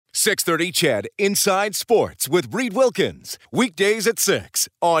630 CHED Inside Sports with Reed Wilkins. Weekdays at 6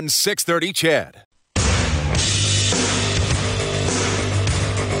 on 630 CHED.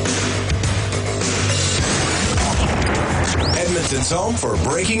 Edmonton's home for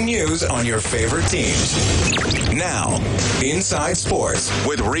breaking news on your favorite teams. Now, Inside Sports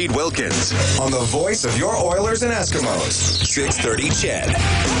with Reed Wilkins on the voice of your Oilers and Eskimos. 630 CHED.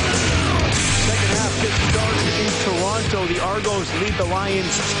 Second half gets started in Toronto. The Argos lead the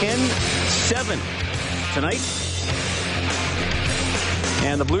Lions 10-7 tonight.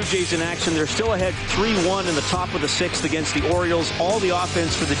 And the Blue Jays in action. They're still ahead 3-1 in the top of the sixth against the Orioles. All the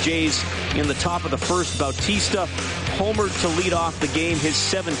offense for the Jays in the top of the first. Bautista homered to lead off the game, his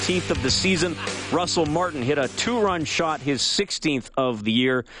 17th of the season. Russell Martin hit a two-run shot, his 16th of the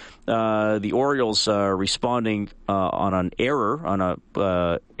year. The Orioles responding on an error,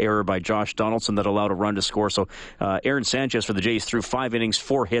 error by Josh Donaldson that allowed a run to score. So Aaron Sanchez for the Jays threw 5 innings,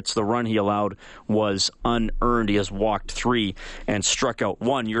 4 hits. The run he allowed was unearned. He has walked 3 and struck out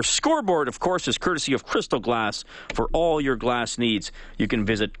 1. Your scoreboard, of course, is courtesy of Crystal Glass. For all your glass needs, you can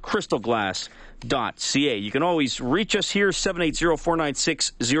visit crystalglass.ca. You can always reach us here,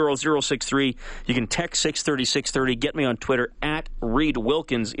 780-496-0063. You can text 630-630. Get me on Twitter, at Reed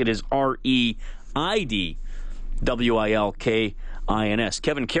Wilkins. It is REIDWILKINS.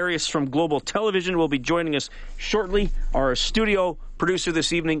 Kevin Carius from Global Television will be joining us shortly. Our studio producer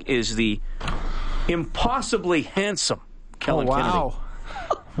this evening is the impossibly handsome Kellen Kennedy.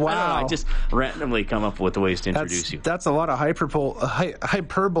 Wow. I just randomly come up with the ways to introduce you. That's a lot of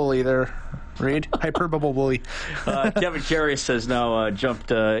hyperbole there, Reed. Hyperbole. Kevin Carius has now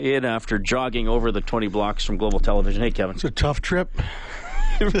jumped in after jogging over the 20 blocks from Global Television. Hey, Kevin. It's a tough trip.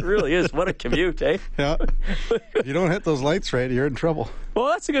 It really is. What a commute, eh? Yeah. You don't hit those lights right, you're in trouble. Well,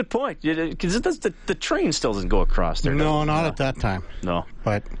 that's a good point. Because the train still doesn't go across there. No, not at that time. No.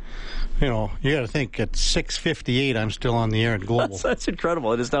 But, you know, you got to think at 6:58, I'm still on the air at Global. That's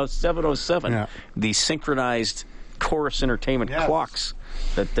incredible. It is now 7:07. Yeah. The synchronized Chorus Entertainment clocks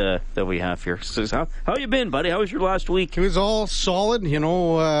that we have here. So how you been, buddy? How was your last week? It was all solid. You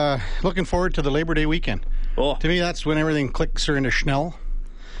know, looking forward to the Labor Day weekend. Oh. To me, that's when everything clicks into Schnell.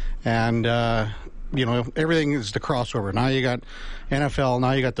 And, you know, everything is the crossover. Now you got NFL.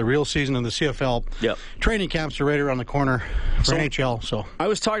 Now you got the real season of the CFL. Yep. Training camps are right around the corner for NHL. So I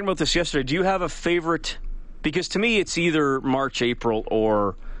was talking about this yesterday. Do you have a favorite? Because to me, it's either March, April,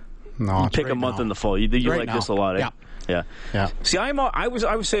 or you pick a month in the fall. You right like now. this a lot, eh? Yeah. Yeah. See, I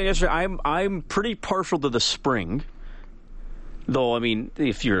was saying yesterday, I'm pretty partial to the spring. Though, I mean,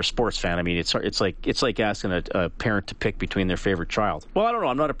 if you're a sports fan, I mean, it's like asking a parent to pick between their favorite child. Well, I don't know.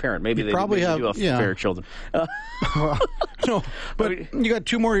 I'm not a parent. Maybe they do have favorite children. Well, no, but you got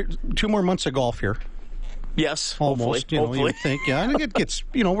two more months of golf here. Yes, almost. Hopefully. You think, yeah. And it gets,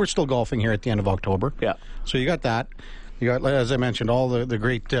 we're still golfing here at the end of October. Yeah. So you got that. You got, as I mentioned, all the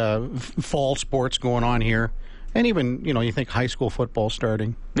great fall sports going on here. And even, you think high school football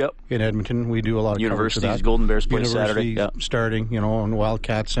starting. Yep. In Edmonton, we do a lot of Universities, coverage of that. Golden Bears play Saturday. Starting, and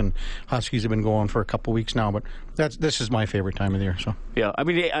Wildcats and Huskies have been going for a couple weeks now. But this is my favorite time of the year. So yeah, I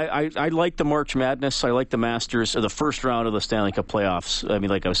mean, I like the March Madness. I like the Masters, or the first round of the Stanley Cup playoffs. I mean,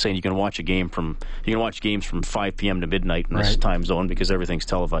 like I was saying, you can watch games from 5 p.m. to midnight in this time zone because everything's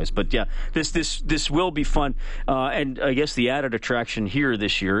televised. But yeah, this will be fun. And I guess the added attraction here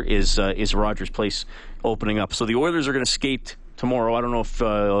this year is Rogers Place opening up. So the Oilers are going to skate tomorrow. I don't know if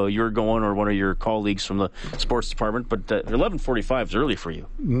you're going or one of your colleagues from the sports department, but 11:45 is early for you.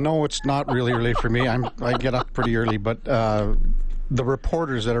 No, it's not really early for me. I get up pretty early, but the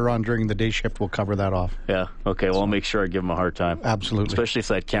reporters that are on during the day shift will cover that off. Yeah. Okay. Well, I'll make sure I give them a hard time. Absolutely. Especially if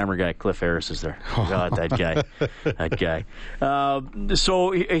that camera guy, Cliff Harris, is there. God, that guy. That guy.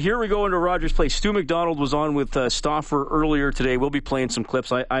 So here we go into Rogers Place. Stu McDonald was on with Stauffer earlier today. We'll be playing some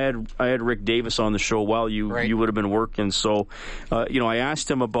clips. I had Rick Davis on the show while you would have been working. So, I asked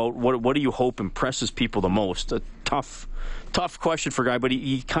him about what do you hope impresses people the most? A tough question for a guy, but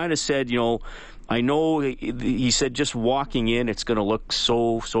he kind of said, I know, he said, just walking in, it's going to look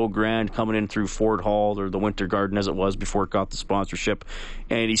so grand coming in through Ford Hall or the Winter Garden as it was before it got the sponsorship.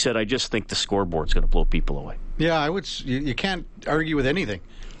 And he said, I just think the scoreboard's going to blow people away. Yeah, you can't argue with anything.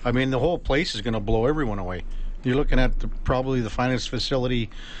 I mean, the whole place is going to blow everyone away. You're looking at probably the finest facility,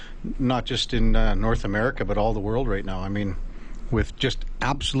 not just in North America, but all the world right now. I mean, with just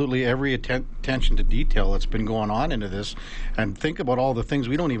absolutely every attention to detail that's been going on into this. And think about all the things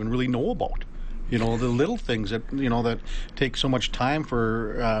we don't even really know about. The little things that, that take so much time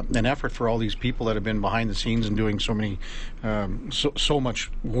for an effort for all these people that have been behind the scenes and doing so many, so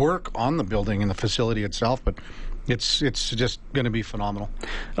much work on the building and the facility itself. But It's just going to be phenomenal.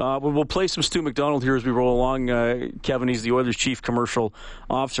 We'll play some Stu McDonald here as we roll along. Kevin, he's the Oilers' chief commercial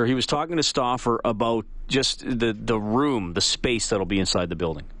officer. He was talking to Stauffer about just the room, the space that'll be inside the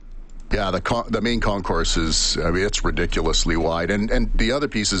building. Yeah, the main concourse is, I mean, it's ridiculously wide. And the other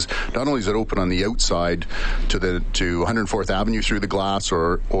piece is, not only is it open on the outside to 104th Avenue through the glass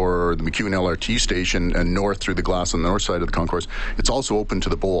or the McEwen LRT station and north through the glass on the north side of the concourse, it's also open to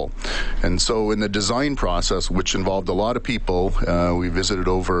the bowl. And so in the design process, which involved a lot of people, we visited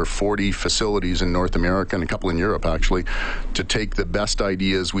over 40 facilities in North America and a couple in Europe, actually, to take the best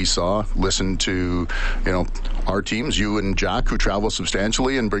ideas we saw, listen to, our teams, you and Jack, who travel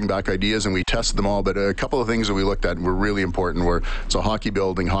substantially, and bring back ideas, and we tested them all. But a couple of things that we looked at were really important. It's a hockey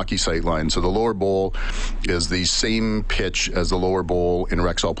building, hockey sight line. So the lower bowl is the same pitch as the lower bowl in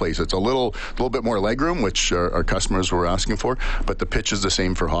Rexall Place. It's a little bit more legroom, which our customers were asking for, but the pitch is the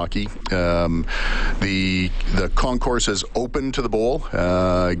same for hockey. The concourse is open to the bowl.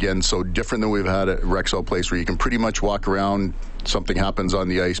 Again, so different than we've had at Rexall Place, where you can pretty much walk around. Something happens on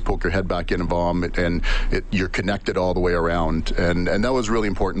the ice, poke your head back in and bomb, and you're connected all the way around. And that was really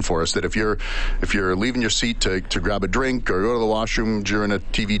important for us, that if you're leaving your seat to grab a drink or go to the washroom during a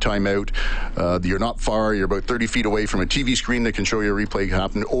TV timeout, you're not far, you're about 30 feet away from a TV screen that can show you a replay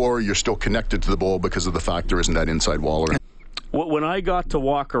happen, or you're still connected to the bowl because of the fact there isn't that inside wall around. When I got to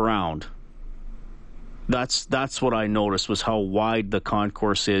walk around, that's what I noticed, was how wide the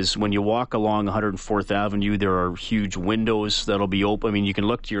concourse is. When you walk along 104th Avenue, there are huge windows that'll be open. I mean, you can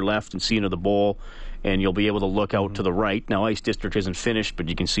look to your left and see into the bowl, and you'll be able to look out to the right. Now, Ice District isn't finished, but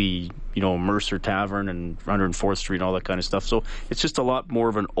you can see, Mercer Tavern and 104th Street and all that kind of stuff. So it's just a lot more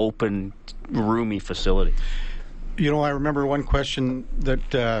of an open, roomy facility. I remember one question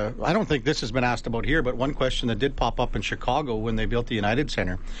that I don't think this has been asked about here, but one question that did pop up in Chicago when they built the United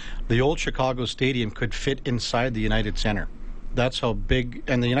Center. The old Chicago Stadium could fit inside the United Center. That's how big,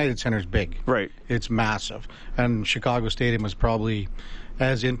 and the United Center is big. Right. It's massive. And Chicago Stadium was probably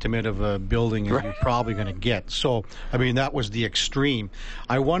as intimate of a building as you're probably going to get. So, I mean, that was the extreme.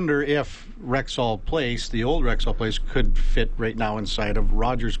 I wonder if Rexall Place, the old Rexall Place, could fit right now inside of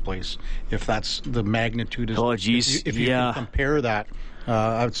Rogers Place, if that's the magnitude. Oh, geez. If you can compare that.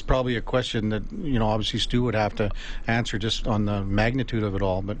 It's probably a question that, obviously Stu would have to answer just on the magnitude of it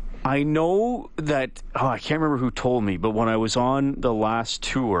all. But I know that, I can't remember who told me, but when I was on the last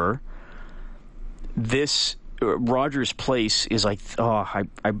tour, this Rogers Place is like, I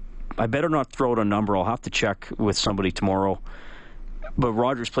better not throw out a number. I'll have to check with somebody tomorrow. But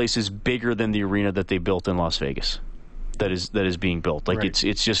Rogers Place is bigger than the arena that they built in Las Vegas. That is being built. Like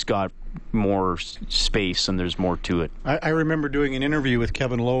it's just got more space and there's more to it. I remember doing an interview with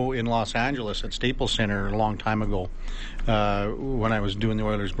Kevin Lowe in Los Angeles at Staples Center a long time ago, when I was doing the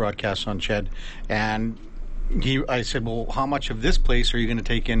Oilers broadcast on CHED, and I said, well, how much of this place are you going to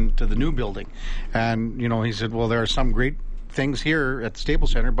take into the new building? And, he said, well, there are some great things here at the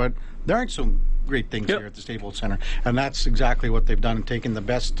Staples Center, but there aren't some great things here at the Staples Center. And that's exactly what they've done, and taken the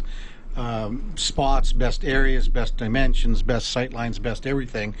best spots, best areas, best dimensions, best sight lines, best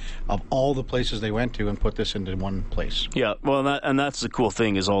everything of all the places they went to, and put this into one place. Yeah, well, and that's the cool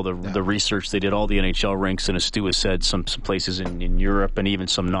thing, is all the research they did, all the NHL rinks, and as Stu has said, some places in Europe, and even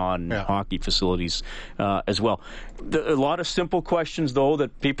some non-hockey facilities as well. A lot of simple questions, though,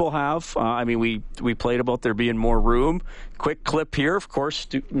 that people have. I mean, we played about there being more room. Quick clip here, of course,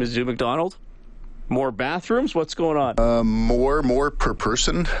 Stu McDonald. More bathrooms? What's going on? More per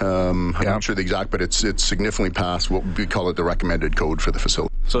person. I'm not sure the exact, but it's significantly past what we call it the recommended code for the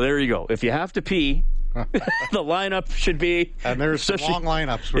facility. So there you go. If you have to pee, the lineup should be. And there's some long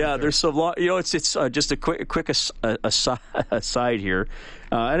lineups. Yeah, there's some long. It's just a quick aside here.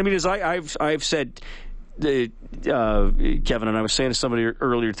 And I mean, as I've said, Kevin, and I was saying to somebody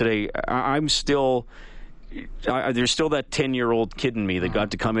earlier today, I'm still. There's still that 10-year-old kid in me that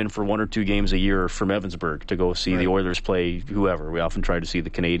got to come in for 1 or 2 games a year from Evansburg to go see the Oilers play whoever. We often try to see the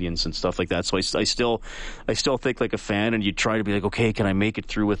Canadians and stuff like that. So I still think like a fan, and you try to be like, okay, can I make it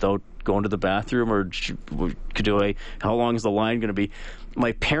through without going to the bathroom, or how long is the line going to be?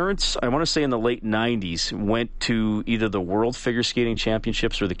 My parents, I want to say in the late 90s, went to either the World Figure Skating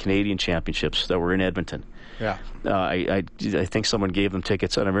Championships or the Canadian Championships that were in Edmonton. Yeah. I think someone gave them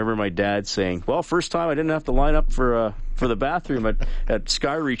tickets, and I remember my dad saying, well, first time I didn't have to line up for the bathroom at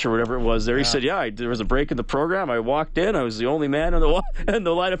Skyreach or whatever it was there. He said, there was a break in the program. I walked in. I was the only man in the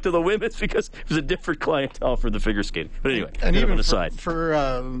lineup to the women's, because it was a different clientele for the figure skating. But anyway, and even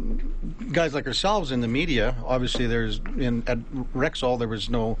for guys like ourselves in the media, obviously at Rexall there was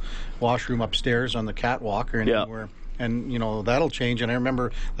no washroom upstairs on the catwalk or anywhere. And, that'll change. And I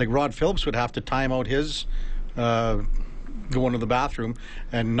remember, like, Rod Phillips would have to time out his go into the bathroom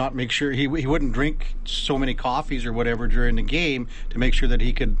and not make sure he wouldn't drink so many coffees or whatever during the game to make sure that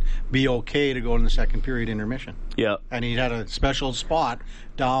he could be okay to go in the second period intermission. Yeah. And he had a special spot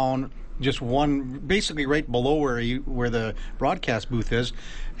down just one, basically right below where the broadcast booth is,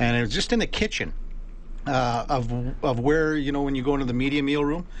 and it was just in the kitchen. Of where, when you go into the media meal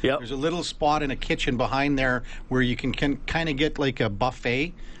room, Yep. There's a little spot in a kitchen behind there where you can kind of get like a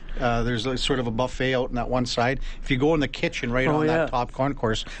buffet. There's sort of a buffet out on that one side. If you go in the kitchen right on that top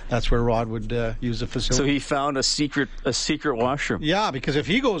concourse, that's where Rod would use the facility. So he found a secret washroom. Yeah, because if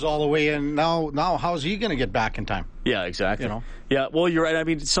he goes all the way in, now how's he going to get back in time? Yeah, exactly. You know? Yeah, well, you're right. I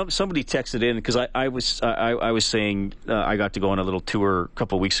mean, somebody texted in because I was saying I got to go on a little tour a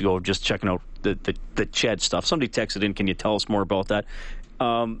couple of weeks ago, just checking out the Ched stuff. Somebody texted in, can you tell us more about that?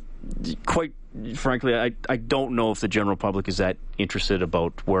 Quite frankly, I don't know if the general public is that interested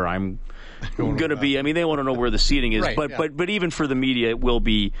about where I'm going to be. I mean, they want to know where the seating is, right, but even for the media, it will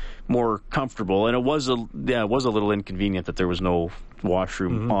be more comfortable. And it was a little inconvenient that there was no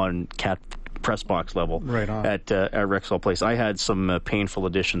washroom on Cat press box level right on. at Rexall Place. I had some painful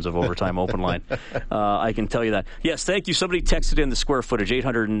editions of Overtime Open Line. I can tell you that. Yes, thank you. Somebody texted in the square footage,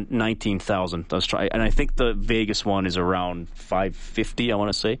 819,000. Let's try, and I think the Vegas one is around 550. I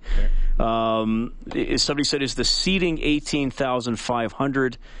want to say. Okay. Somebody said, is the seating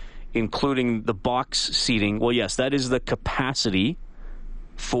 18,500, including the box seating? Well, yes, that is the capacity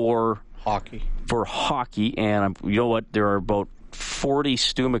for hockey. And you know what? There are about 40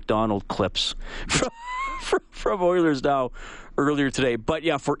 Stu McDonald clips from Oilers Now earlier today. But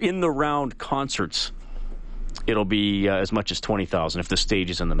yeah, for in the round concerts, it'll be as much as 20,000 if the stage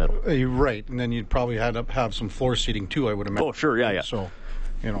is in the middle. Right, and then you'd probably have some floor seating too, I would imagine. Oh, sure, yeah. So,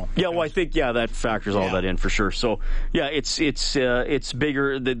 Yeah, well, I think that factors all that in for sure. So, yeah, it's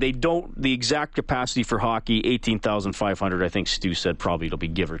bigger. The exact capacity for hockey, 18,500. I think Stu said probably it'll be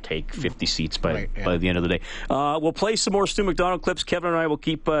give or take 50 seats by the end of the day. We'll play some more Stu McDonald clips. Kevin and I will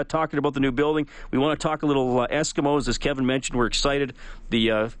keep talking about the new building. We want to talk a little Eskimos, as Kevin mentioned. We're excited.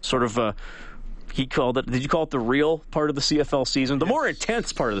 The sort of. He called it. Did you call it the real part of the CFL season? The more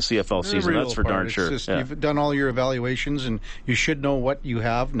intense part of the CFL season. That's for darn sure. You've done all your evaluations, and you should know what you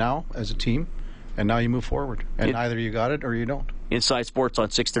have now as a team, and now you move forward. And either you got it or you don't. Inside Sports on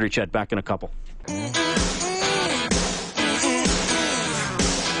 6:30. Chet, back in a couple.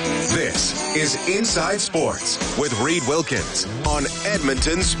 This is Inside Sports with Reed Wilkins on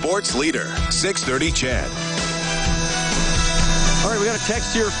Edmonton Sports Leader 630 Ched. All right, we got a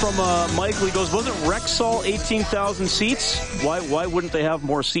text here from Michael. He goes, wasn't Rexall 18,000 seats? Why wouldn't they have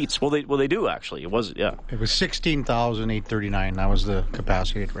more seats? Well, they do, actually. It was 16,839. That was the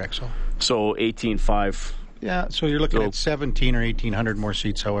capacity at Rexall. So 18,500. Yeah, so you're looking at 17 or 1,800 more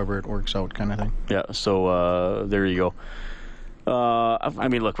seats, however it works out, kind of thing. Yeah, so there you go. I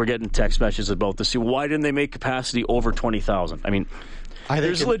mean, look, we're getting text messages about this. Why didn't they make capacity over 20,000? I mean,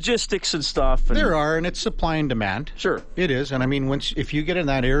 there's logistics and stuff. There are, and it's supply and demand. Sure. It is. And I mean, if you get in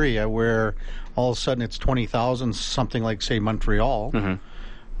that area where all of a sudden it's 20,000, something like, say, Montreal,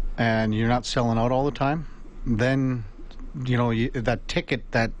 and you're not selling out all the time, then, that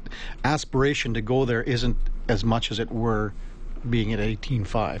ticket, that aspiration to go there isn't as much as it were being at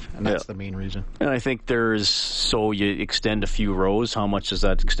 18.5, and that's the main reason. And I think you extend a few rows. How much does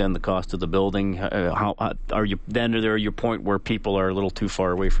that extend the cost of the building? How are you then? Are there your point where people are a little too far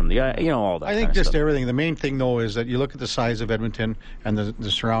away from the all that? I think just everything. The main thing though is that you look at the size of Edmonton and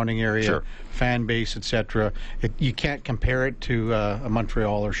the surrounding area, fan base, etc. You can't compare it to a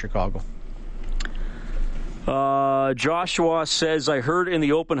Montreal or Chicago. Joshua says, I heard in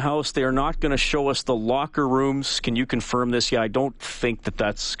the open house they are not going to show us the locker rooms. Can you confirm this? Yeah, I don't think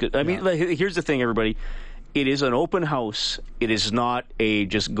that's good. I mean, here's the thing, everybody. It is an open house. It is not a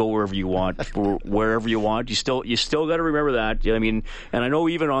just go wherever you want, wherever you want. You still got to remember that. I mean, and I know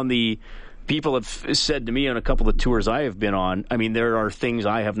even on the people have said to me on a couple of tours I have been on, I mean, there are things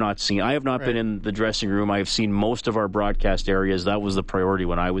I have not seen. I have not been in the dressing room. I have seen most of our broadcast areas. That was the priority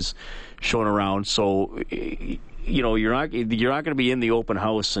when I was showing around. So, you're not going to be in the open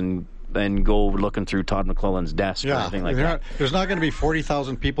house and go looking through Todd McClellan's desk or anything like that. There's not going to be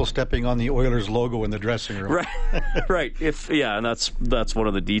 40,000 people stepping on the Oilers logo in the dressing room. Right, right. And that's one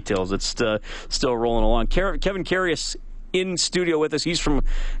of the details. It's still rolling along. Kevin Carius in studio with us. He's from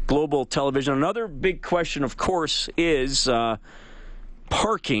Global Television. Another big question, of course, is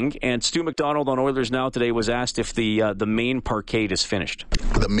parking. And Stu McDonald on Oilers Now today was asked if the main parkade is finished.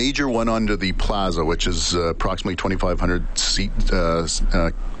 The major one under the plaza, which is approximately 2,500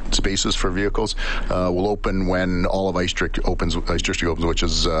 spaces for vehicles will open when all of Ice District opens, which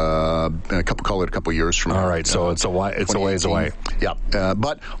is call it a couple years from now. All right, so it's a ways away. Yeah,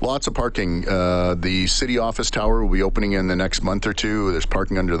 but lots of parking. The city office tower will be opening in the next month or two. There's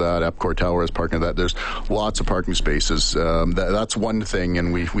parking under that. Epcor Tower has parking under that. There's lots of parking spaces. That's one thing,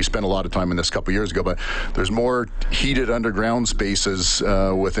 and we spent a lot of time on this a couple years ago, but there's more heated underground spaces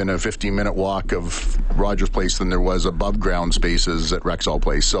within a 15-minute walk of Rogers Place than there was above ground spaces at Rexall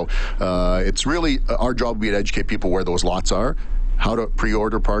Place. So it's really our job to educate people where those lots are, how to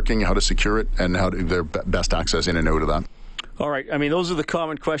pre-order parking, how to secure it, and how to their best access in and out of that. All right. I mean, those are the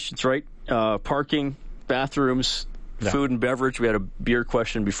common questions, right? Parking, bathrooms, food and beverage. We had a beer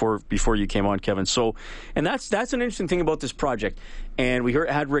question before you came on, Kevin. So, and that's an interesting thing about this project. And we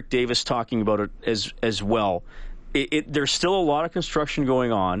had Rick Davis talking about it as well. There's still a lot of construction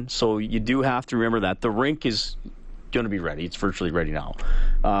going on, so you do have to remember that. The rink is going to be ready. It's virtually ready now.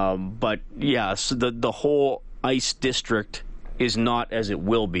 But, yeah, so the whole ice district is not as it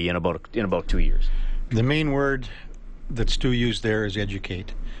will be in about 2 years. The main word that Stu used there is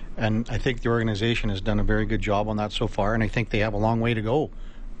educate. And I think the organization has done a very good job on that so far, and I think they have a long way to go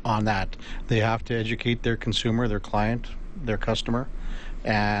on that. They have to educate their consumer, their client, their customer,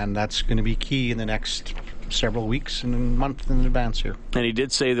 and that's going to be key in the next several weeks and a month in advance here. And he did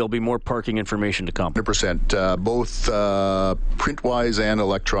say there'll be more parking information to come. 100%, both print-wise and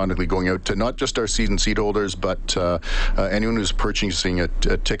electronically, going out to not just our season seat holders, but anyone who's purchasing a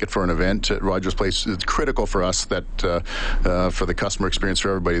ticket for an event at Rogers Place. It's critical for us that for the customer experience for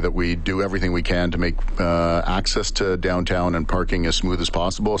everybody, that we do everything we can to make access to downtown and parking as smooth as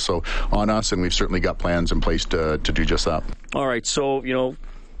possible. So on us, and we've certainly got plans in place to do just that. All right, so,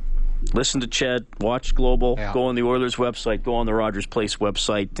 listen to Ched, watch Global, go on the Oilers website, go on the Rogers Place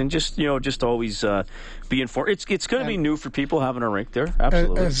website, and just always be informed. It's going to be new for people having a rink there.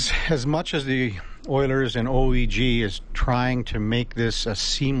 Absolutely. As much as the Oilers and OEG is trying to make this a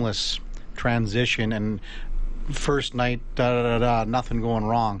seamless transition and first night, nothing going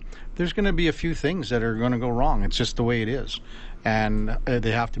wrong, there's going to be a few things that are going to go wrong. It's just the way it is. And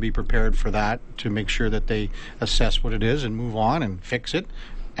they have to be prepared for that, to make sure that they assess what it is and move on and fix it.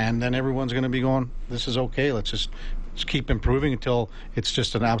 And then everyone's going to be going, this is okay. Let's keep improving until it's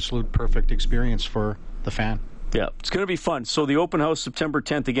just an absolute perfect experience for the fan. Yeah, it's going to be fun. So the open house, September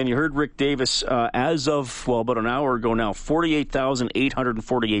 10th. Again, you heard Rick Davis. As of, about an hour ago now,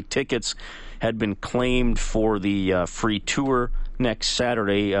 48,848 tickets had been claimed for the free tour next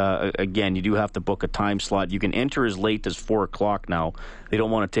Saturday. Again, you do have to book a time slot. You can enter as late as 4 o'clock now. They don't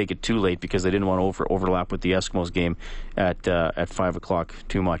want to take it too late because they didn't want to overlap with the Eskimos game at 5 o'clock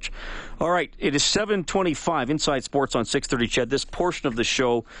too much. All right, it is 7:25. Inside Sports on 630 Ched. This portion of the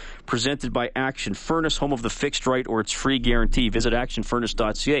show presented by Action Furnace, home of the fixed right or its free guarantee. Visit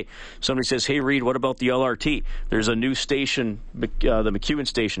actionfurnace.ca. Somebody says, hey, Reed, what about the LRT? There's a new station, the McEwen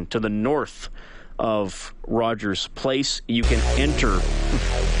station, to the north of Rogers Place. You can enter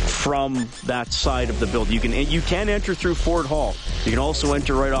from that side of the building. You can enter through Ford Hall. You can also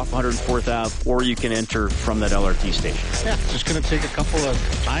enter right off 104th Ave, or you can enter from that LRT station. Yeah, it's just going to take a couple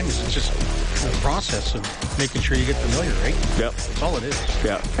of times. It's just a process of making sure you get familiar, right? Yep. That's all it is.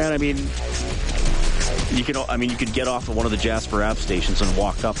 Yeah. And I mean, you could get off at one of the Jasper Ave stations and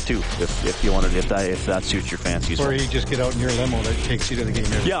walk up too, if you wanted, if that suits your fancies. Or you just get out in your limo that takes you to the game.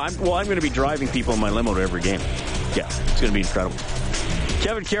 Yeah, I'm going to be driving people in my limo to every game. Yeah, it's going to be incredible.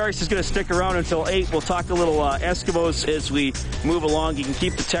 Kevin Karras is going to stick around until 8. We'll talk a little Eskimos as we move along. You can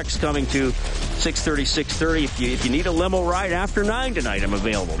keep the text coming to 630, 630. If you need a limo ride after 9 tonight, I'm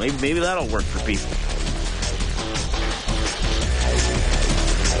available. Maybe that'll work for people.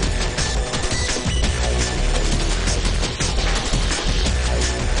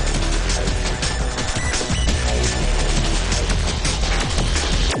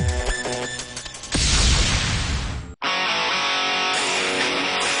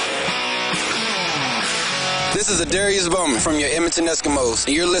 This is Adarius Bowman from your Edmonton Eskimos,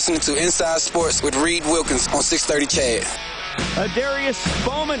 and you're listening to Inside Sports with Reed Wilkins on 630 Chad. Adarius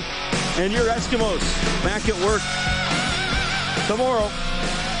Bowman and your Eskimos back at work tomorrow,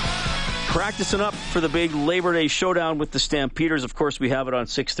 practicing up for the big Labor Day showdown with the Stampeders. Of course, we have it on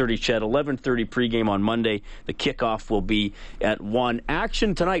 630 Ched, 11:30 pregame on Monday. The kickoff will be at 1.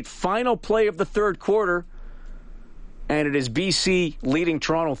 Action tonight, final play of the third quarter. And it is BC leading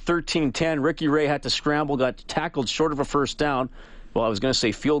Toronto 13-10. Ricky Ray had to scramble, got tackled short of a first down. Well, I was going to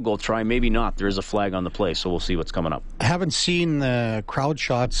say field goal try, maybe not. There is a flag on the play, so we'll see what's coming up. I haven't seen the crowd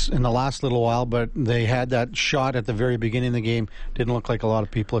shots in the last little while, but they had that shot at the very beginning of the game. Didn't look like a lot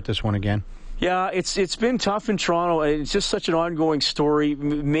of people at this one again. Yeah, it's been tough in Toronto. It's just such an ongoing story.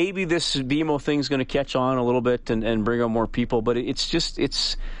 Maybe this BMO thing's going to catch on a little bit and bring on more people, but it's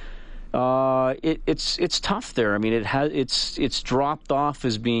tough there. I mean, it's dropped off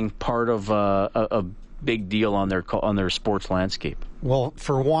as being part of a big deal on their sports landscape. Well,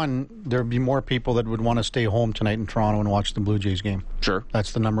 for one, there'd be more people that would want to stay home tonight in Toronto and watch the Blue Jays game. Sure,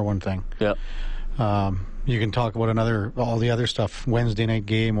 that's the number one thing. Yeah. You can talk about all the other stuff. Wednesday night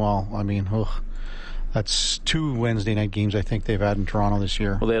game. Well, I mean, that's 2 Wednesday night games I think they've had in Toronto this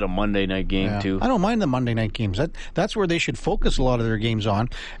year. Well, they had a Monday night game too. I don't mind the Monday night games. That's where they should focus a lot of their games on,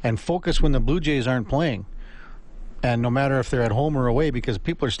 and focus when the Blue Jays aren't playing. And no matter if they're at home or away, because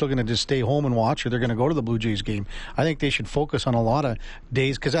people are still going to just stay home and watch, or they're going to go to the Blue Jays game. I think they should focus on a lot of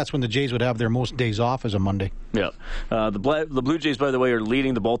days, because that's when the Jays would have their most days off, as a Monday. Yeah. The Blue Jays, by the way, are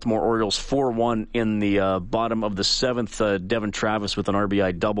leading the Baltimore Orioles 4-1 in the bottom of the 7th. Devin Travis with an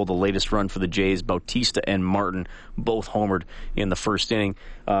RBI double, the latest run for the Jays. Bautista and Martin both homered in the first inning.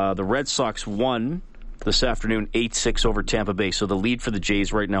 The Red Sox won this afternoon 8-6 over Tampa Bay. So the lead for the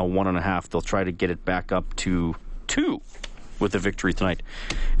Jays right now 1.5. They'll try to get it back up to 2 with the victory tonight.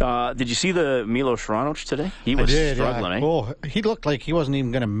 Did you see the Milos Raonic today? He was struggling, Oh, he looked like he wasn't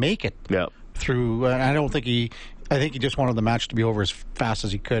even going to make it through. I think he just wanted the match to be over as fast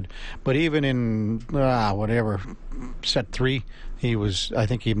as he could. But even in set 3, I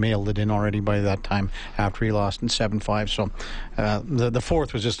think he mailed it in already by that time after he lost in 7-5. So the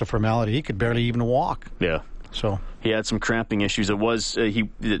 4th was just a formality. He could barely even walk. Yeah. So he had some cramping issues. It was he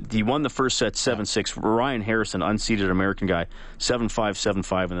won the first set 7-6. Ryan Harrison, unseeded American guy, 7-5,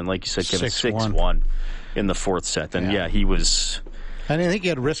 7-5, and then, like you said, Kevin, 6-1 in the 4th set. And he was. And I think he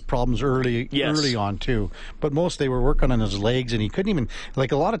had wrist problems early on too. But most they were working on his legs, and he couldn't even,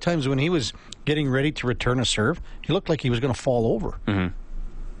 like, a lot of times when he was getting ready to return a serve, he looked like he was going to fall over. Mm-hmm.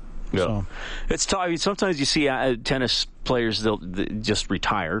 Yeah. So. It's tough. I mean, sometimes you see tennis players, they'll just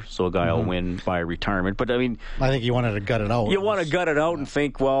retire, so a guy will win by retirement. But, I mean, I think you wanted to gut it out. You want to gut it out and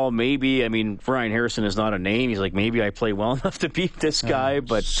think, well, maybe, I mean, Ryan Harrison is not a name. He's like, maybe I play well enough to beat this guy,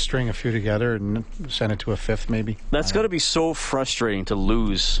 but string a few together and send it to a 5th, maybe. That's got to be so frustrating to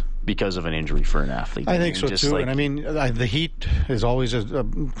lose because of an injury for an athlete. I think so too. And I mean, the heat is always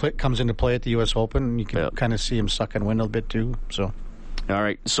comes into play at the U.S. Open, and you can kind of see him sucking wind a bit too. So. All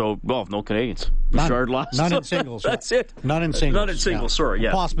right, so, no Canadians. Bouchard lost. None in singles. That's it. None in singles. None in singles, sorry,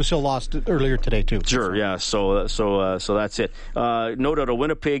 yeah. Pospisil lost earlier today, too. Sure, yeah, so that's it. Note out of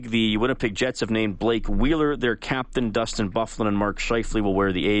Winnipeg, the Winnipeg Jets have named Blake Wheeler their captain. Dustin Byfuglien and Mark Scheifele will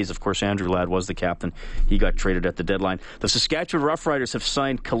wear the A's. Of course, Andrew Ladd was the captain. He got traded at the deadline. The Saskatchewan Roughriders have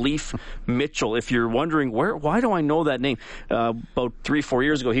signed Khalif Mitchell. If you're wondering, why do I know that name? About 3-4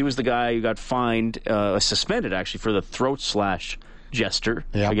 years ago, he was the guy who got fined, suspended, actually, for the throat slash gesture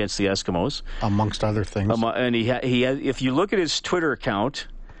against the Eskimos, amongst other things. And he has, if you look at his Twitter account,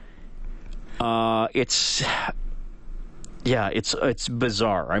 it's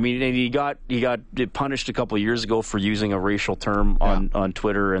bizarre. I mean, and he got punished a couple of years ago for using a racial term on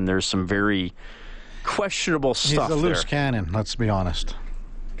Twitter, and there's some very questionable stuff there. He's a loose cannon, let's be honest.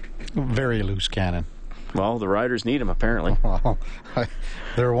 Very loose cannon. Well, the Riders need him, apparently. Well,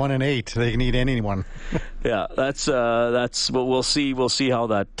 they're 1-8. They need anyone. Yeah, that's what we'll see. We'll see how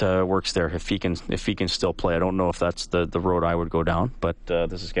that works there. If he can still play, I don't know if that's the road I would go down. But the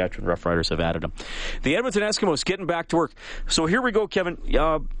Saskatchewan Roughriders have added him. The Edmonton Eskimos getting back to work. So here we go, Kevin.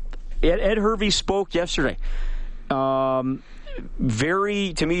 Ed Hervey spoke yesterday.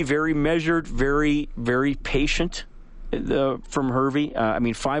 Very measured, very, very patient. From Hervey.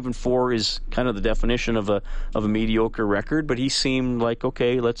 5-4 is kind of the definition of a mediocre record, but he seemed like,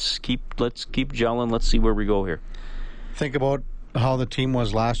 okay, let's keep gelling. Let's see where we go here. Think about how the team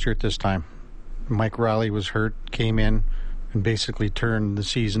was last year at this time. Mike Riley was hurt, came in, and basically turned the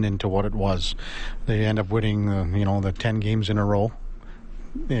season into what it was. They end up winning, the 10 games in a row,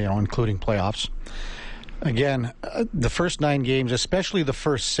 including playoffs. Again, the first 9 games, especially the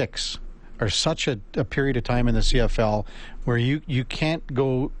first 6, are such a period of time in the CFL where you can't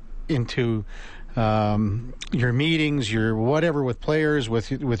go into your meetings, your whatever with players, with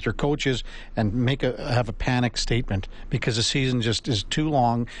your coaches, and have a panic statement, because the season just is too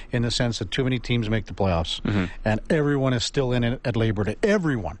long in the sense that too many teams make the playoffs, and everyone is still in it at Labor Day.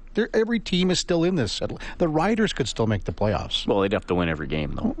 Every team is still in this. The Riders could still make the playoffs. Well, they'd have to win every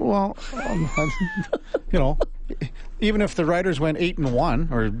game, though. Well, even if the Riders went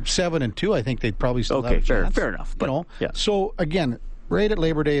 8-1 or 7-2, I think they'd probably still have a chance. Fair enough. But, So again, right at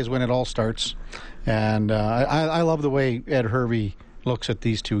Labor Day is when it all starts, and I love the way Ed Hervey looks at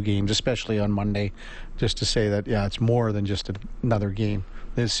these 2 games, especially on Monday, just to say that it's more than just another game.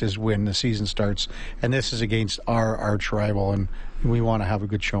 This is when the season starts, and this is against our arch rival, and we want to have a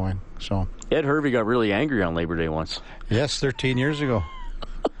good showing. So Ed Hervey got really angry on Labor Day once. Yes, 13 years ago.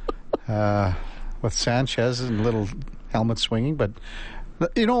 With Sanchez and little helmet swinging. But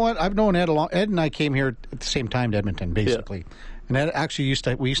you know what? I've known Ed a lot. Ed and I came here at the same time to Edmonton, basically. Yeah. And Ed actually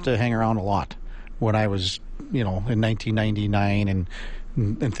we used to hang around a lot when I was, in 1999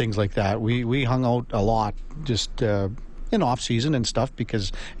 and things like that. We hung out a lot just in off season and stuff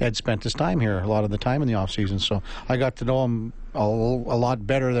because Ed spent his time here a lot of the time in the off season. So I got to know him a lot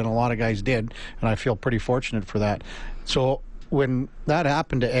better than a lot of guys did, and I feel pretty fortunate for that. So when that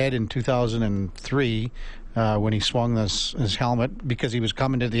happened to Ed in 2003, when he swung his helmet because he was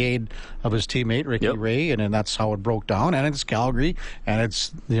coming to the aid of his teammate Ricky Ray, and that's how it broke down. And it's Calgary, and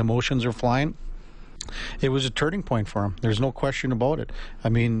the emotions are flying. It was a turning point for him. There's no question about it. I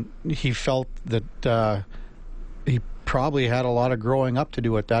mean, he felt that he probably had a lot of growing up to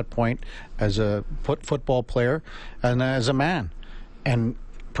do at that point as a football player and as a man. And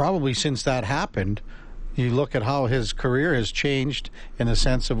probably since that happened, you look at how his career has changed in the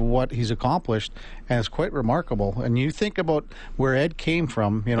sense of what he's accomplished, and it's quite remarkable. And you think about where Ed came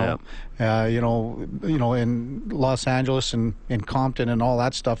from, in Los Angeles and in Compton and all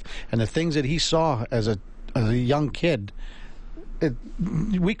that stuff, and the things that he saw as a young kid.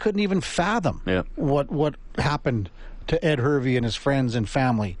 We couldn't even fathom what happened to Ed Hervey and his friends and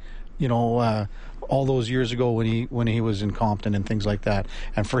family, all those years ago when he was in Compton and things like that.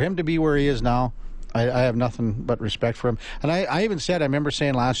 And for him to be where he is now, I have nothing but respect for him. And I even said, I remember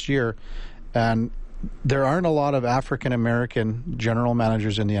saying last year, and there aren't a lot of African-American general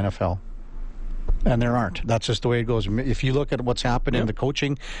managers in the NFL. And there aren't. That's just the way it goes. If you look at what's happened in the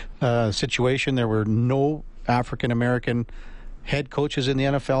coaching situation, there were no African-American head coaches in the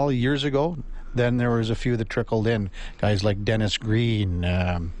NFL years ago. Then there was a few that trickled in. Guys like Dennis Green,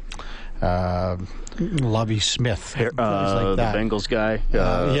 Lovie Smith, guys like that. The Bengals guy,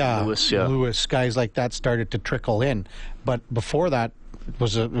 Lewis, guys like that started to trickle in. But before that, it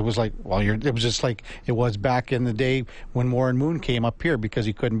was just like it was back in the day when Warren Moon came up here because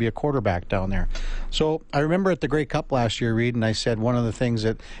he couldn't be a quarterback down there. So I remember at the Grey Cup last year, Reed, and I said one of the things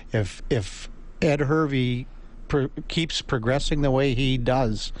that if Ed Hervey keeps progressing the way he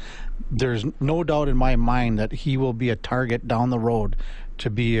does, there's no doubt in my mind that he will be a target down the road to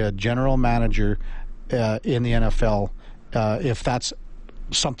be a general manager in the NFL if that's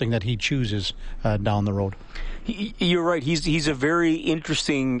something that he chooses down the road. You're right. He's a very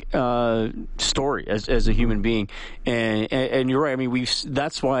interesting story as a human being, and you're right. I mean,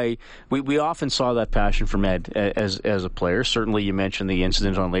 that's why we often saw that passion from Ed as a player. Certainly, you mentioned the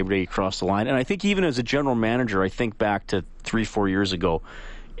incident on Labor Day he crossed the line, and I think even as a general manager, I think back to 3-4 years ago.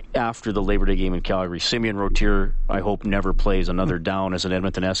 After the Labor Day game in Calgary, Simeon Rotier, I hope, never plays another down as an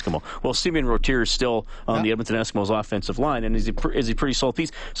Edmonton Eskimo. Well, Simeon Rotier is still on the Edmonton Eskimos offensive line, and is a pretty solid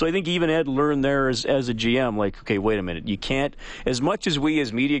piece. So I think even Ed learned there as a GM, like, okay, wait a minute. You can't, as much as we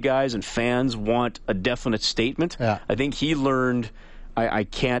as media guys and fans want a definite statement, I think he learned I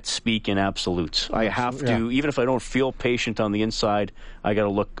can't speak in absolutes. I have to, even if I don't feel patient on the inside, I got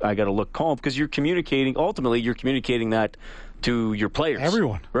to look calm, because ultimately you're communicating that to your players.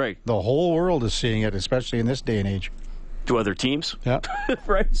 Everyone. Right. The whole world is seeing it, especially in this day and age. To other teams. Yeah.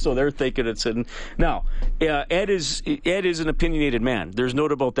 Right? So they're thinking it's in. Now, Ed is an opinionated man. There's no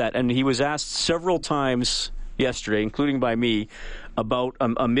doubt about that. And he was asked several times yesterday, including by me, about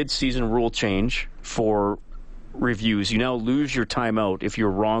a mid-season rule change for reviews. You now lose your timeout if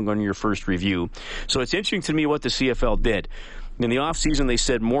you're wrong on your first review. So it's interesting to me what the CFL did. In the offseason, they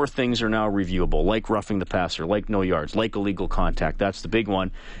said more things are now reviewable, like roughing the passer, like no yards, like illegal contact. That's the big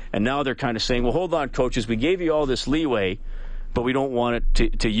one. And now they're kind of saying, well, hold on, coaches, we gave you all this leeway, but we don't want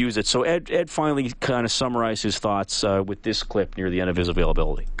it to use it. So Ed finally kind of summarized his thoughts with this clip near the end of his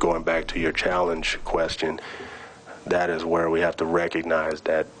availability. Going back to your challenge question, that is where we have to recognize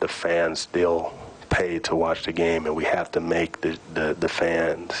that the fans still pay to watch the game, and we have to make the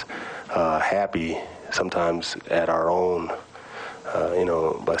fans happy, sometimes at our own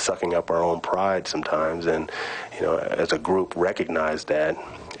by sucking up our own pride sometimes, and as a group recognize that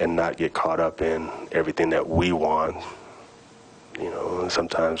and not get caught up in everything that we want. And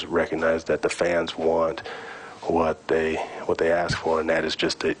sometimes recognize that the fans want what they ask for, and that is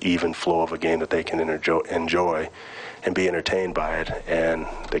just the even flow of a game that they can enjoy and be entertained by it. And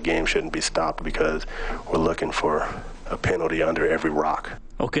the game shouldn't be stopped because we're looking for a penalty under every rock.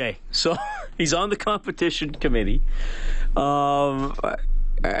 Okay, so he's on the competition committee.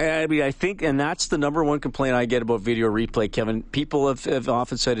 I mean, I think, and that's the number one complaint I get about video replay, Kevin. People have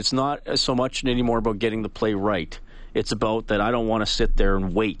often said it's not so much anymore about getting the play right. It's about that I don't want to sit there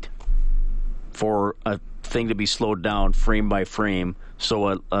and wait for a thing to be slowed down frame by frame,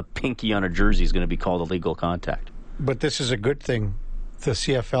 so a pinky on a jersey is going to be called illegal contact. But this is a good thing. The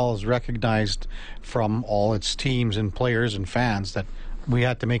CFL has recognized from all its teams and players and fans that we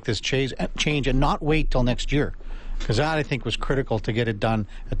had to make this change and not wait till next year. Because that, I think, was critical to get it done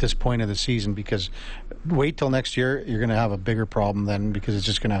at this point of the season. Because wait till next year, you're going to have a bigger problem then, because it's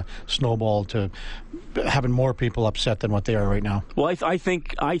just going to snowball to having more people upset than what they are right now. Well, I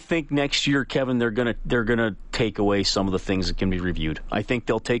think next year, Kevin, they're gonna take away some of the things that can be reviewed. I think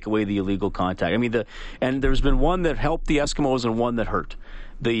they'll take away the illegal contact. I mean, and there's been one that helped the Eskimos and one that hurt.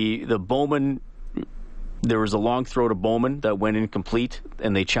 The Bowman. There was a long throw to Bowman that went incomplete,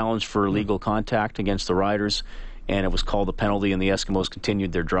 and they challenged for illegal contact against the Riders, and it was called a penalty, and the Eskimos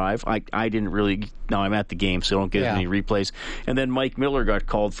continued their drive. I didn't really... Now, I'm at the game, so I don't get any replays. And then Mike Miller got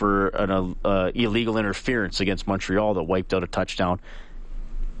called for an illegal interference against Montreal that wiped out a touchdown.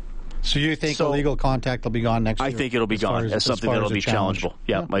 So you think illegal contact will be gone next year? I think it'll be gone. That's something that'll be challengeable.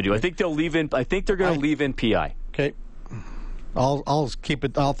 Yeah, I do. I think they'll leave in... I think they're going to leave in PI. Okay. I'll keep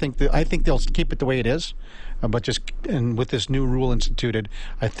it. I think they'll keep it the way it is, but and with this new rule instituted,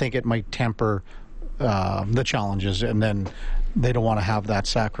 I think it might temper the challenges, and then they don't want to have that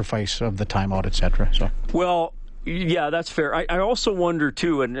sacrifice of the timeout, etc. So well, yeah, that's fair. I also wonder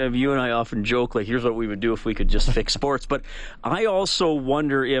too, and you and I often joke like, here's what we would do if we could just fix sports. But I also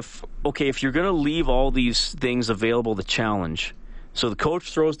wonder if you're going to leave all these things available to challenge, so the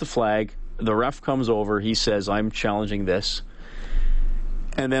coach throws the flag, the ref comes over, he says, "I'm challenging this."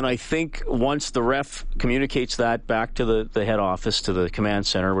 And then I think once the ref communicates that back to the head office, to the command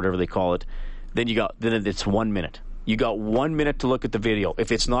center, whatever they call it, then it's 1 minute. You got 1 minute to look at the video.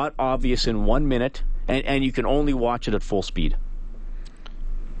 If it's not obvious in 1 minute, and you can only watch it at full speed.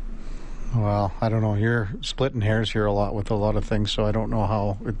 Well, I don't know. You're splitting hairs here a lot with a lot of things, so I don't know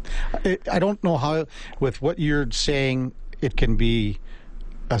how. I don't know how, with what you're saying, it can be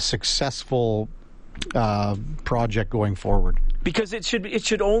a successful project going forward. Because it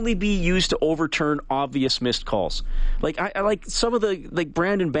should only be used to overturn obvious missed calls. Like I like some of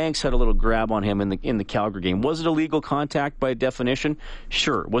Brandon Banks had a little grab on him in the Calgary game. Was it illegal contact by definition?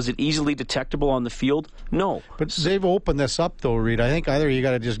 Sure. Was it easily detectable on the field? No. But they've opened this up though, Reed. I think either you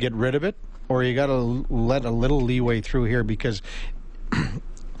got to just get rid of it, or you got to let a little leeway through here, because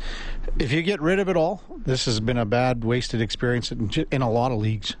if you get rid of it all, this has been a bad, wasted experience in a lot of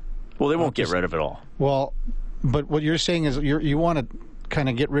leagues. Well, they won't get rid of it all. Well, but what you're saying is you want to kind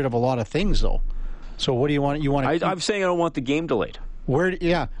of get rid of a lot of things, though. So what do you want? I'm saying I don't want the game delayed. Where do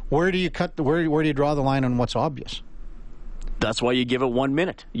you cut? Where do you draw the line on what's obvious? That's why you give it 1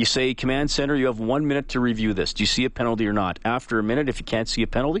 minute. You say, command center, you have 1 minute to review this. Do you see a penalty or not? After a minute, if you can't see a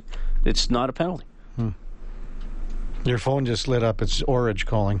penalty, it's not a penalty. Your phone just lit up. It's Orage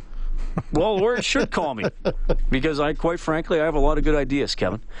calling. Well, or it should call me, because quite frankly, I have a lot of good ideas,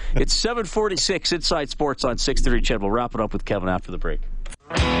 Kevin. It's 7:46 Inside Sports on 6:30. Ched. We'll wrap it up with Kevin after the break.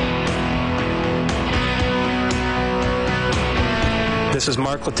 This is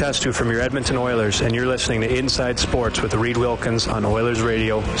Mark Letestu from your Edmonton Oilers, and you're listening to Inside Sports with Reed Wilkins on Oilers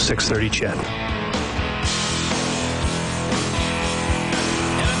Radio 630 Ched.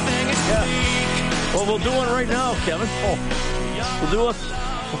 Yeah. Well, we'll do one right now, Kevin. We'll do a...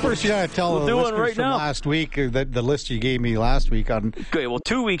 Well, first, you got to tell the listeners right from now. Last week, the list you gave me last week on... Okay, well,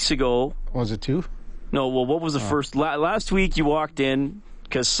 2 weeks ago... Was it 2? No, well, what was the first... Last week, you walked in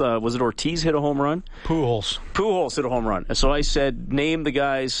because, was it Ortiz hit a home run? Pujols hit a home run. And so I said, name the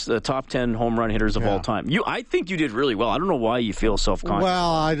guys, the top 10 home run hitters of all time. I think you did really well. I don't know why you feel self-conscious.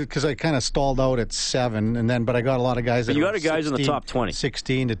 Well, because I kind of stalled out at 7, but I got a lot of guys... But you got guys in the top 20.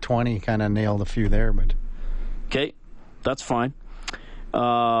 16 to 20, kind of nailed a few there, but... Okay, that's fine.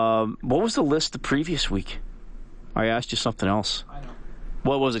 What was the list the previous week? I asked you something else. I know.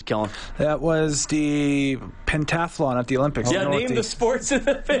 What was it, Kellen? That was the pentathlon at the Olympics. Yeah, name the sports in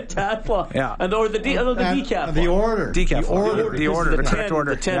the pentathlon. Yeah. Or the decathlon. The order. Decathlon. The order. The correct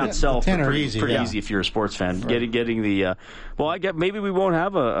order. The 10 itself. 10 are easy. Pretty easy if you're a sports fan. Right. Getting the... well, I get maybe we won't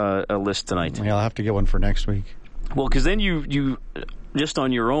have a list tonight. Yeah, I'll have to get one for next week. Well, because then you just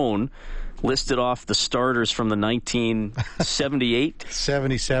on your own... listed off the starters from the 1978,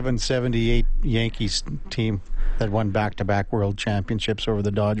 77, 78 Yankees team that won back-to-back World Championships over the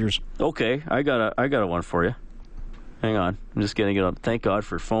Dodgers. Okay, I got a one for you. Hang on, I'm just getting it up. Thank God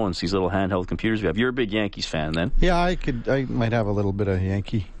for phones, these little handheld computers we have. You're a big Yankees fan, then? Yeah, I might have a little bit of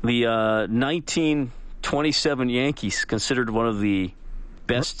Yankee. The 1927 Yankees, considered one of the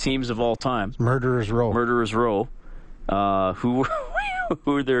best teams of all time. Murderers Row.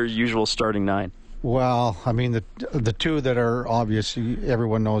 Who were their usual starting 9? Well, I mean, the two that are obvious,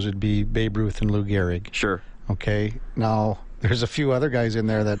 everyone knows it'd be Babe Ruth and Lou Gehrig. Sure. Okay. Now, there's a few other guys in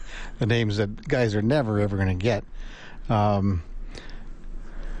there that the names that guys are never, ever going to get.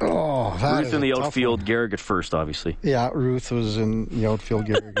 Ruth in the outfield, Gehrig at first, obviously. Yeah, Ruth was in the outfield.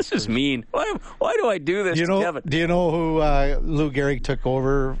 Gehrig This is mean. Why do I do this to Kevin? Do you know who Lou Gehrig took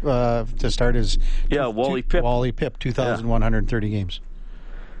over to start his... Wally Pipp. Wally Pipp, 2,130 games.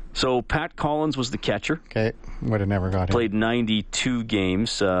 So Pat Collins was the catcher. Okay, would have never got him. Played 92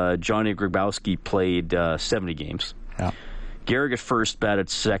 games. Johnny Grabowski played 70 games. Yeah. Gehrig at first, batted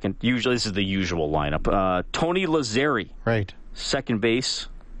second. Usually, this is the usual lineup. Tony Lazzeri. Right. Second base.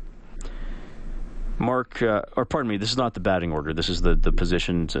 This is not the batting order. This is the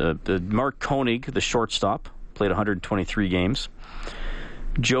positions. Mark Koenig, the shortstop, played 123 games.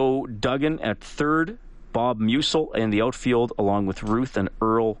 Joe Duggan at third. Bob Musil in the outfield, along with Ruth and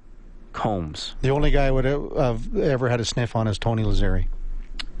Earl Combs. The only guy would have ever had a sniff on is Tony Lazzeri.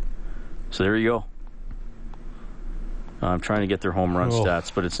 So there you go. I'm trying to get their home run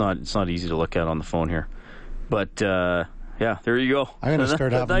stats, but it's not easy to look at on the phone here. But there you go. I'm going to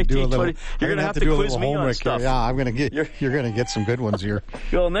start having to do a little. You're going to have to quiz me on stuff. Yeah, I'm going to get. You're going to get some good ones here.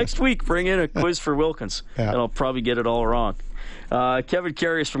 Well, next week bring in a quiz for Wilkins, and I'll probably get it all wrong. Kevin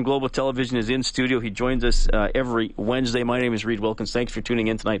Karius from Global Television is in studio. He joins us every Wednesday. My name is Reed Wilkins. Thanks for tuning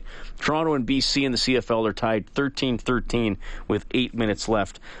in tonight. Toronto and BC in the CFL are tied 13-13 with 8 minutes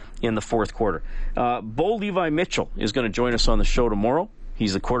left in the fourth quarter. Bo Levi Mitchell is going to join us on the show tomorrow.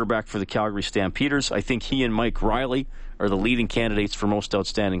 He's the quarterback for the Calgary Stampeders. I think he and Mike Riley are the leading candidates for most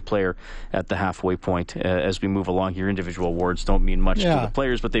outstanding player at the halfway point as we move along here. Individual awards don't mean much to the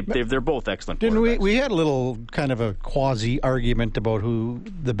players, but they're both excellent. Didn't we had a little kind of a quasi argument about who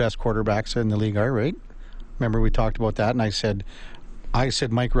the best quarterbacks in the league are, right? Remember we talked about that, and I said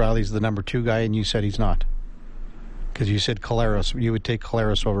Mike Riley's the number 2 guy, and you said he's not, because you said Collaros. You would take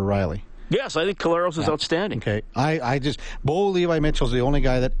Collaros over Riley. Yes, I think Collaros is outstanding. Okay, Bo Levi Mitchell's the only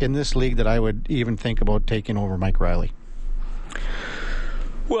guy that in this league that I would even think about taking over Mike Riley.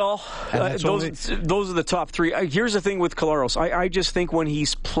 Well, those are the top 3. Here's the thing with Collaros. I just think when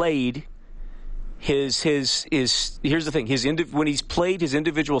he's played, here's the thing. When he's played, his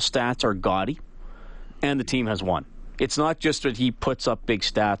individual stats are gaudy, and the team has won. It's not just that he puts up big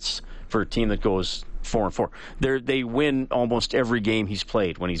stats for a team that goes 4-4. They win almost every game he's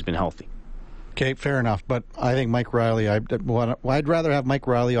played when he's been healthy. Okay, fair enough. But I think Mike Riley, I'd rather have Mike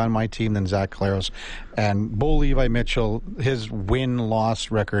Riley on my team than Zach Collaros. And Bo Levi Mitchell, his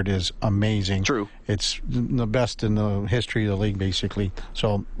win-loss record is amazing. True. It's the best in the history of the league, basically.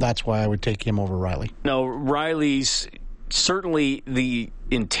 So that's why I would take him over Riley. No, Riley's certainly the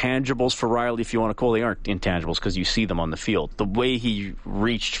intangibles for Riley, if you want to call it, they aren't intangibles because you see them on the field. The way he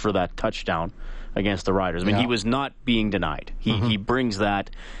reached for that touchdown against the Riders. I mean, he was not being denied. He brings that.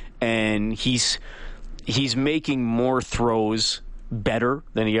 And he's making more throws better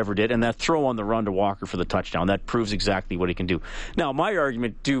than he ever did. And that throw on the run to Walker for the touchdown, that proves exactly what he can do. Now, my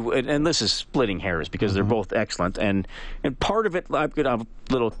argument, and this is splitting hairs because they're both excellent. And part of it, I'm going to have a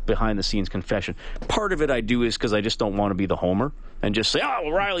little behind-the-scenes confession. Part of it I do is because I just don't want to be the homer and just say,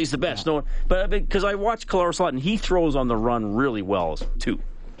 well, Riley's the best. No, but because I watch Collaros a lot, and he throws on the run really well, too.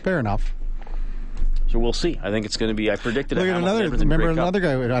 Fair enough. So we'll see. I think it's going to be. I predicted. Another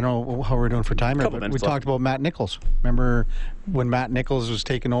guy. I don't know how we're doing for time here, but we talked about Matt Nichols. Remember when Matt Nichols was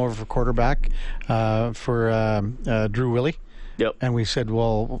taking over for quarterback for Drew Willie? Yep. And we said,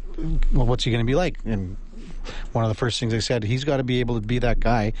 well, what's he going to be like? And one of the first things they said, he's got to be able to be that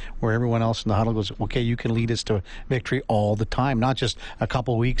guy where everyone else in the huddle goes, okay, you can lead us to victory all the time, not just a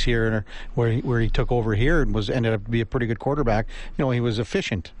couple weeks here where he took over here and ended up to be a pretty good quarterback. You know, he was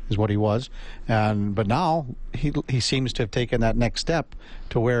efficient is what he was, but now he seems to have taken that next step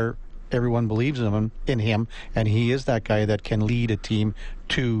to where everyone believes in him, and he is that guy that can lead a team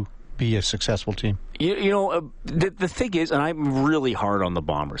to be a successful team. You know, the thing is, and I'm really hard on the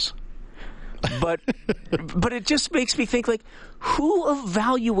Bombers. But it just makes me think, like, who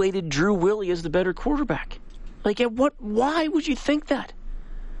evaluated Drew Willie as the better quarterback? Like, why would you think that?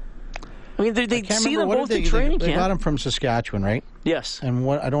 I mean, they see them both in training camp. They got him from Saskatchewan, right? Yes. And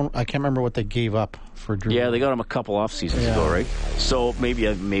I can't remember what they gave up for Drew. Yeah, they got him a couple off seasons ago, right? So maybe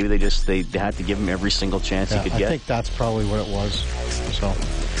they had to give him every single chance he could get. I think that's probably what it was. So,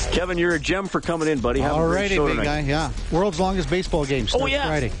 Kevin, you're a gem for coming in, buddy. Have a great show tonight. Big guy. Yeah, world's longest baseball game starts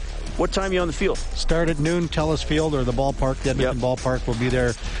Friday. What time are you on the field? Start at noon, Telus Field or the ballpark, the Edmonton Ballpark. We'll be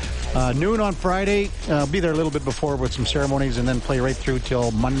there Noon on Friday. I'll be there a little bit before with some ceremonies and then play right through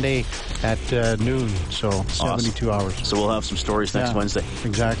till Monday at noon. So 72 hours. So we'll have some stories next Wednesday.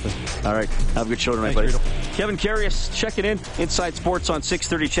 Exactly. All right. Have a good show tonight, Thanks, buddy. Rito. Kevin Karius checking in. Inside Sports on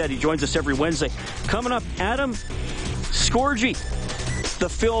 630 CHED. He joins us every Wednesday. Coming up, Adam Scorgi, the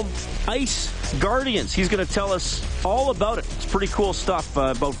film Ice Guardians. He's going to tell us all about it. It's pretty cool stuff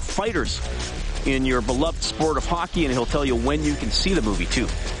about fighters in your beloved sport of hockey, and he'll tell you when you can see the movie, too.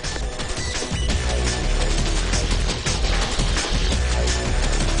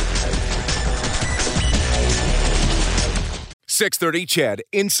 .630 CHED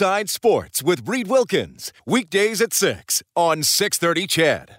Inside Sports with Reed Wilkins. Weekdays at 6 on 630 CHED.